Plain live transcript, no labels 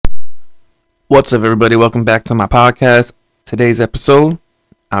What's up, everybody? Welcome back to my podcast. Today's episode,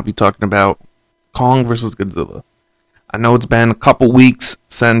 I'll be talking about Kong vs. Godzilla. I know it's been a couple weeks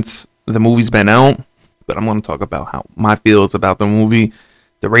since the movie's been out, but I'm going to talk about how my feels about the movie,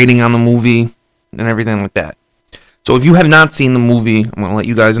 the rating on the movie, and everything like that. So if you have not seen the movie, I'm going to let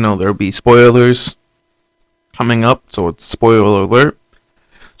you guys know there will be spoilers coming up, so it's spoiler alert.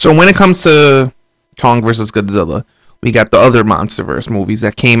 So when it comes to Kong vs. Godzilla, we got the other MonsterVerse movies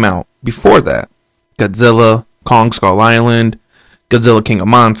that came out before that. Godzilla, Kong Skull Island, Godzilla King of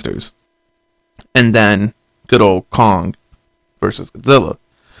Monsters. And then good old Kong versus Godzilla.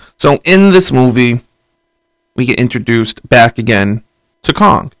 So in this movie, we get introduced back again to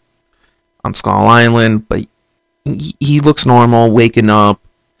Kong on Skull Island, but he looks normal, waking up,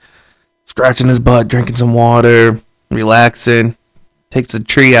 scratching his butt, drinking some water, relaxing, takes a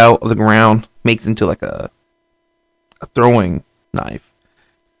tree out of the ground, makes it into like a throwing knife,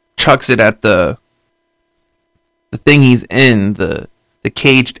 chucks it at the thing he's in, the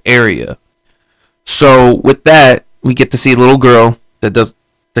caged area. So with that, we get to see a little girl that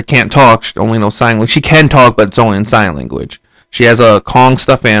can't talk. She only knows sign language. She can talk, but it's only in sign language. She has a Kong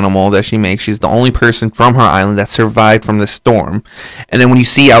stuffed animal that she makes. She's the only person from her island that survived from this storm. And then when you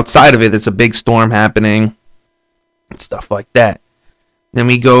see outside of it, it's a big storm happening and stuff like that. Then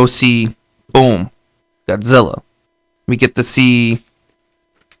we go see, boom, Godzilla. We get to see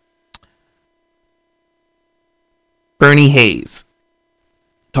Bernie Hayes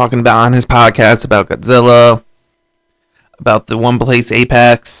talking about on his podcast about Godzilla, about the One Place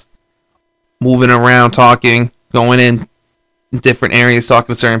Apex, moving around, talking, going in different areas,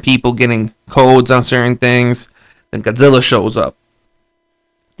 talking to certain people, getting codes on certain things. Then Godzilla shows up.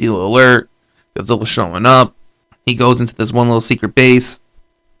 Deal alert. Godzilla showing up. He goes into this one little secret base.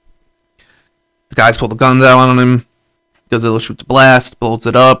 The guys pull the guns out on him. Godzilla shoots a blast, blows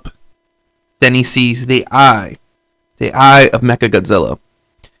it up. Then he sees the eye of Mechagodzilla.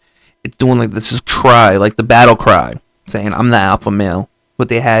 It's doing like this cry, like the battle cry, saying, "I'm the alpha male." What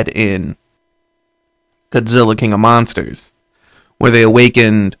they had in Godzilla King of Monsters, where they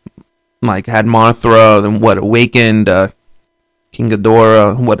awakened, like had Mothra, then what awakened King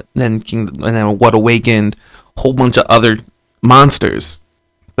Ghidorah, and then what awakened a whole bunch of other monsters.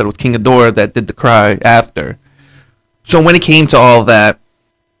 But it was King Ghidorah that did the cry after. So when it came to all that,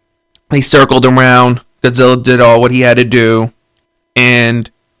 they circled around. Godzilla did all what he had to do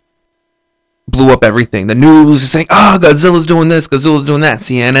and blew up everything. The news is saying, Godzilla's doing this, Godzilla's doing that.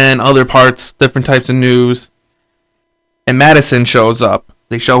 CNN, other parts, different types of news. And Madison shows up.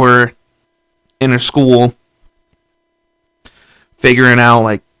 They show her in her school figuring out,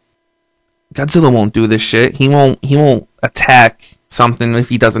 like, Godzilla won't do this shit. He won't attack something if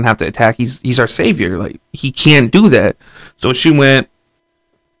he doesn't have to attack. He's our savior. Like, he can't do that. So she went,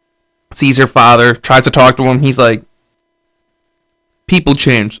 sees her father, tries to talk to him. He's like, people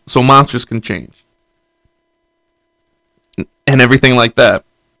change, so monsters can change. And everything like that.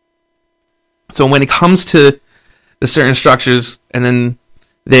 So when it comes to the certain structures, and then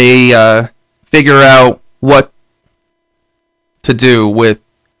they figure out what to do with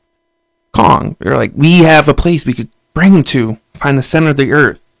Kong. They're like, we have a place we could bring him to, find the center of the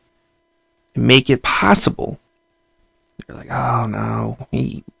earth, and make it possible. They're like, oh no,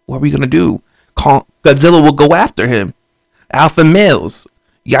 what are we gonna do? Godzilla will go after him. Alpha males,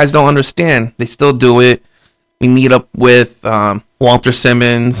 you guys don't understand. They still do it. We meet up with Walter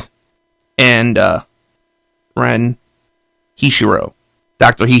Simmons and Ren Hishiro,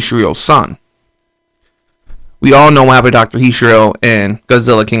 Dr. Hishiro's son. We all know what happened to Dr. Hishiro and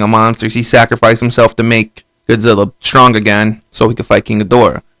Godzilla King of Monsters. He sacrificed himself to make Godzilla strong again so he could fight King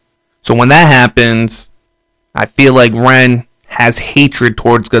Ghidorah. So when that happens, I feel like Ren has hatred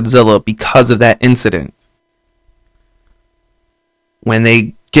towards Godzilla because of that incident. When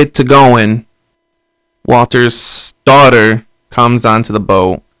they get to going, Walter's daughter comes onto the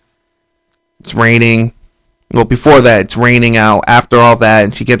boat. It's raining. Well, before that, it's raining out. After all that,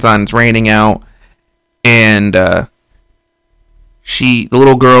 and she gets on, it's raining out. And the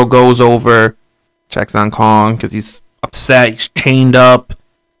little girl goes over, checks on Kong because he's upset. He's chained up.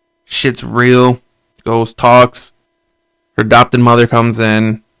 Shit's real. Goes, talks. Her adopted mother comes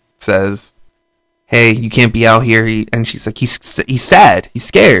in, says, "Hey, you can't be out here." And she's like, he's sad. He's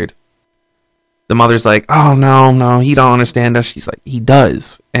scared. The mother's like, "Oh, no, he don't understand us." She's like, "He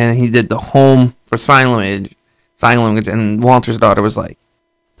does." And he did the home for sign language. And Walter's daughter was like,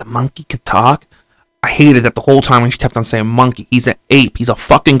 "The monkey could talk?" I hated that the whole time when she kept on saying monkey. He's an ape. He's a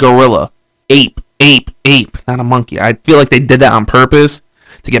fucking gorilla. Ape. Not a monkey. I feel like they did that on purpose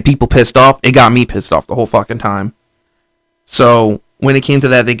to get people pissed off. It got me pissed off the whole fucking time. So when it came to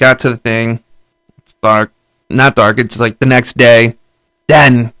that, they got to the thing. It's dark. Not dark, it's like the next day.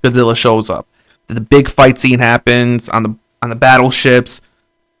 Then Godzilla shows up. The big fight scene happens on the battleships.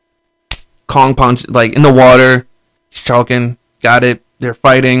 Kong punch like in the water. He's choking. Got it. They're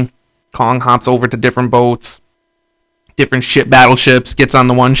fighting. Kong hops over to different boats. Different battleships. Gets on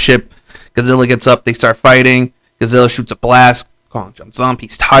the one ship. Godzilla gets up. They start fighting. Godzilla shoots a blast. Kong jumps up.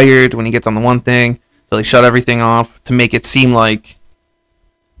 He's tired when he gets on the one thing. So they shut everything off to make it seem like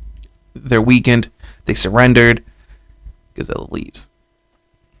they're weakened. They surrendered. Godzilla leaves.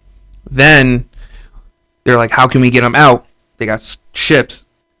 Then they're like, how can we get him out? They got ships.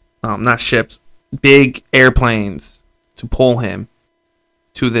 Not ships. Big airplanes to pull him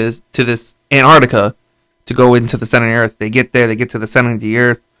to this Antarctica to go into the center of the earth. They get there. They get to the center of the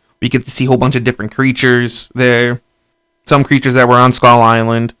earth. We get to see a whole bunch of different creatures there. Some creatures that were on Skull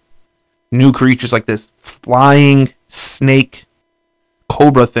Island. New creatures like this flying snake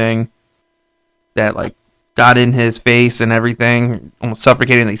cobra thing that like got in his face and everything, almost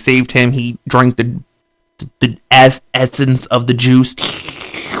suffocating. They saved him. He drank the essence of the juice,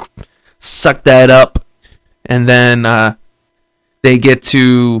 sucked that up, and then they get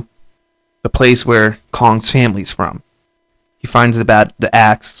to the place where Kong's family's from. He finds the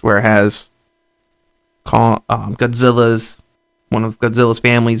axe where it has one of Godzilla's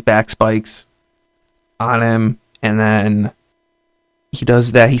family's back spikes on him, and then he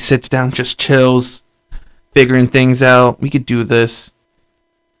does that. He sits down, just chills, figuring things out. We could do this.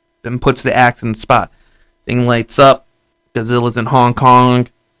 Then puts the axe in the spot. Thing lights up. Godzilla's in Hong Kong.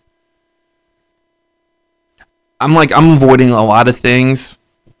 I'm avoiding a lot of things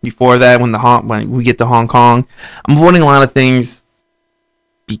before that when we get to Hong Kong. I'm avoiding a lot of things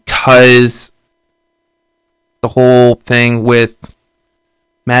because the whole thing with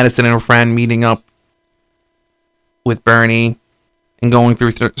Madison and her friend meeting up with Bernie and going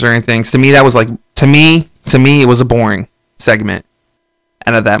through certain things. To me, it was a boring segment.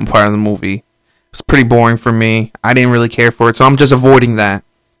 And at that part of the movie, it was pretty boring for me. I didn't really care for it, so I'm just avoiding that.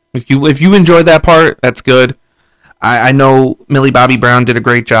 If you enjoyed that part, that's good. I know Millie Bobby Brown did a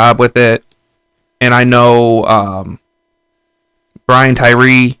great job with it, and I know Brian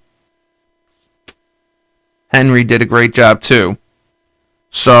Tyree Henry did a great job too.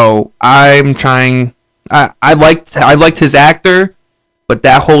 So I'm trying. I liked his actor, but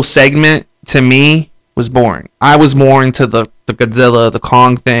that whole segment to me was boring. I was more into the Godzilla, the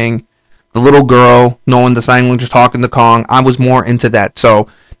Kong thing, the little girl knowing the sign language, talking to Kong. I was more into that. So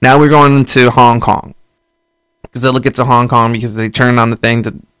now we're going into Hong Kong. Godzilla gets to Hong Kong because they turn on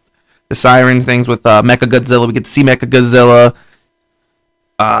the siren things with Mechagodzilla. We get to see Mechagodzilla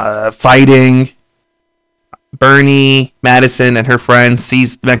fighting. Bernie Madison and her friend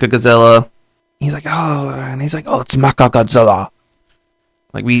sees Mechagodzilla. He's like, oh, it's Mechagodzilla.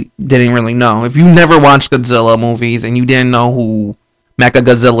 Like, we didn't really know. If you never watched Godzilla movies and you didn't know who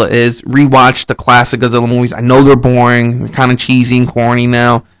Mechagodzilla is, rewatch the classic Godzilla movies. I know they're boring. They're kind of cheesy and corny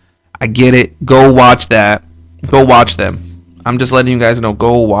now. I get it. Go watch that. Go watch them. I'm just letting you guys know.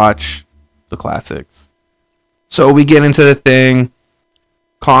 Go watch the classics. So we get into the thing.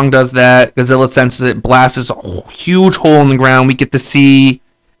 Kong does that. Godzilla senses it. Blasts a huge hole in the ground. We get to see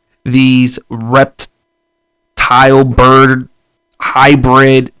these reptile bird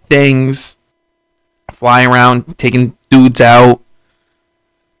hybrid things flying around, taking dudes out.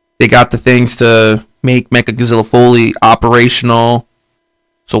 They got the things to make Mechagodzilla fully operational.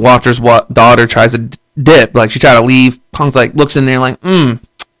 So Walter's daughter tries to dip, like she tried to leave. Kong's like, looks in there like, you're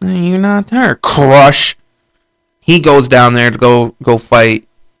not there. Crush. He goes down there to go fight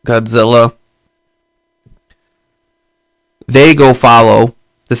Godzilla. They go follow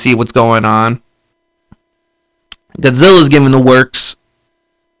to see what's going on. Godzilla's giving the works.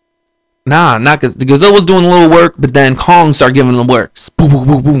 Not Godzilla's doing a little work, but then Kong started giving the works. Boom, boom,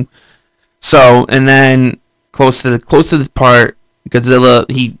 boom, boom. So, and then close to the part,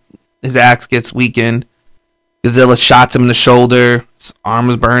 Godzilla, his axe gets weakened. Godzilla shots him in the shoulder. His arm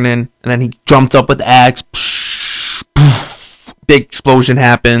was burning, and then he jumped up with the axe. Big explosion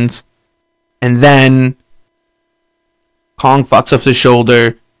happens, and then Kong fucks up his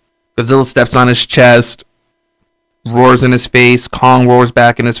shoulder. Godzilla steps on his chest, roars in his face. Kong roars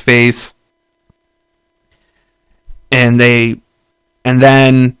back in his face, and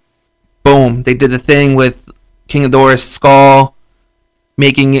then boom, they did the thing with King Ghidorah's skull,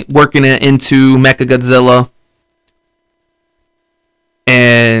 working it into Mechagodzilla,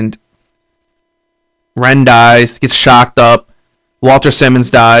 and Ren dies, gets shocked up. Walter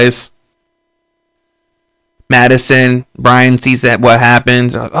Simmons dies. Madison, Brian sees that what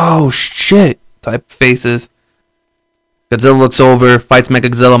happens. Like, oh shit! Type faces. Godzilla looks over, fights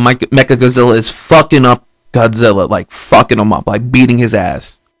Mechagodzilla. Mechagodzilla is fucking up Godzilla, like fucking him up, like beating his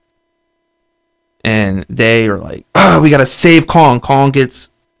ass. And they are like, "Oh, we gotta save Kong." Kong gets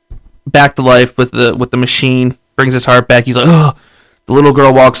back to life with the machine, brings his heart back. He's like, "Oh." The little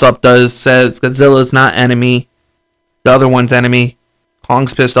girl walks up, says Godzilla's not enemy. The other one's enemy.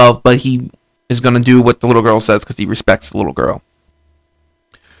 Kong's pissed off, but he is gonna do what the little girl says because he respects the little girl.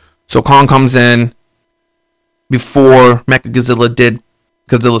 So Kong comes in before Mechagodzilla did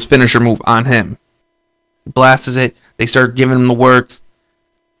Godzilla's finisher move on him. Blasts it. They start giving him the works.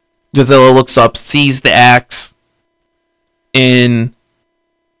 Godzilla looks up, sees the axe in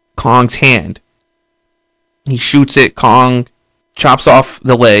Kong's hand. He shoots it. Kong chops off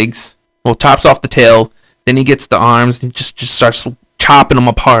the legs. Well, chops off the tail. Then he gets the arms and just starts chopping them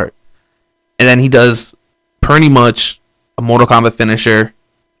apart. And then he does pretty much a Mortal Kombat finisher.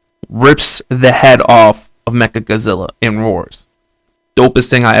 Rips the head off of Mechagodzilla and roars. Dopest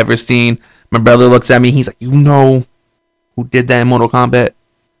thing I ever seen. My brother looks at me. He's like, "You know who did that in Mortal Kombat?"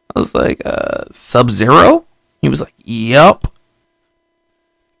 I was like, Sub-Zero? He was like, "Yup."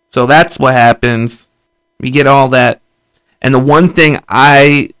 So that's what happens. We get all that. And the one thing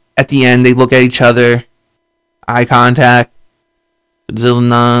at the end, they look at each other. Eye contact. Godzilla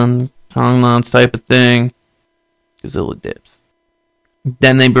non, Kong non type of thing. Godzilla dips.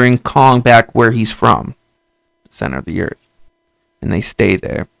 Then they bring Kong back where he's from. The center of the earth. And they stay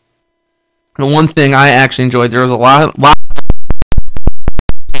there. The one thing I actually enjoyed, there was a lot of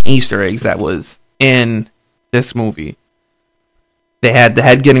Easter eggs that was in this movie. They had the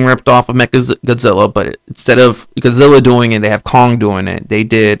head getting ripped off of Mechagodzilla, but instead of Godzilla doing it, they have Kong doing it. They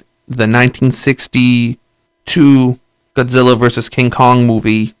did the 1962 Godzilla vs. King Kong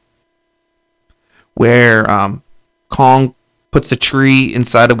movie where Kong puts a tree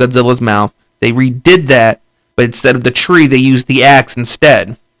inside of Godzilla's mouth. They redid that, but instead of the tree, they used the axe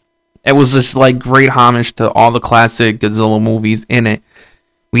instead. It was just like great homage to all the classic Godzilla movies in it.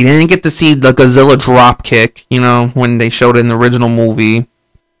 We didn't get to see the Godzilla drop kick, when they showed it in the original movie.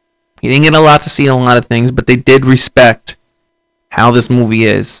 You didn't get a lot to see in a lot of things, but they did respect how this movie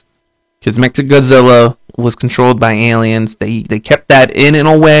is. Because Mechagodzilla was controlled by aliens. They kept that in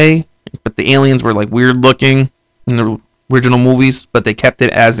a way, but the aliens were like weird looking in the original movies, but they kept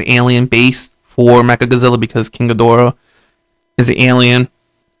it as the alien base for Mechagodzilla because King Ghidorah is an alien.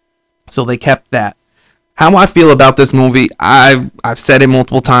 So they kept that. How I feel about this movie, I've said it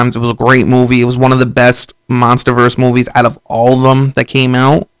multiple times. It was a great movie. It was one of the best MonsterVerse movies out of all of them that came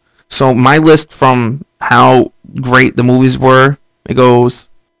out. So my list from how great the movies were, it goes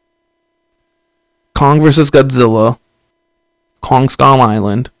Kong vs. Godzilla, Kong Skull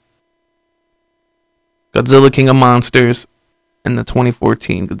Island, Godzilla King of Monsters, and the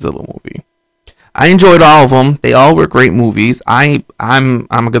 2014 Godzilla movie. I enjoyed all of them. They all were great movies. I'm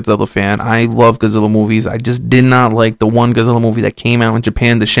a Godzilla fan. I love Godzilla movies. I just did not like the one Godzilla movie that came out in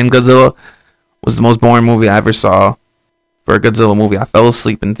Japan. The Shin Godzilla was the most boring movie I ever saw for a Godzilla movie. I fell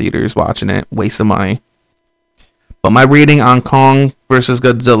asleep in theaters watching it. Waste of money. But my rating on Kong vs.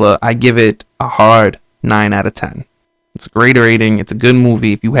 Godzilla, I give it a hard 9 out of 10. It's a great rating. It's a good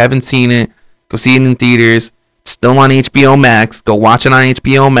movie. If you haven't seen it, go see it in theaters. It's still on HBO Max. Go watch it on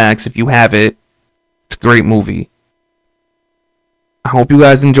HBO Max if you have it. It's a great movie. I hope you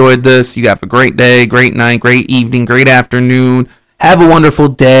guys enjoyed this. You have a great day, great night, great evening, great afternoon. Have a wonderful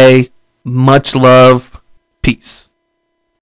day. Much love. Peace.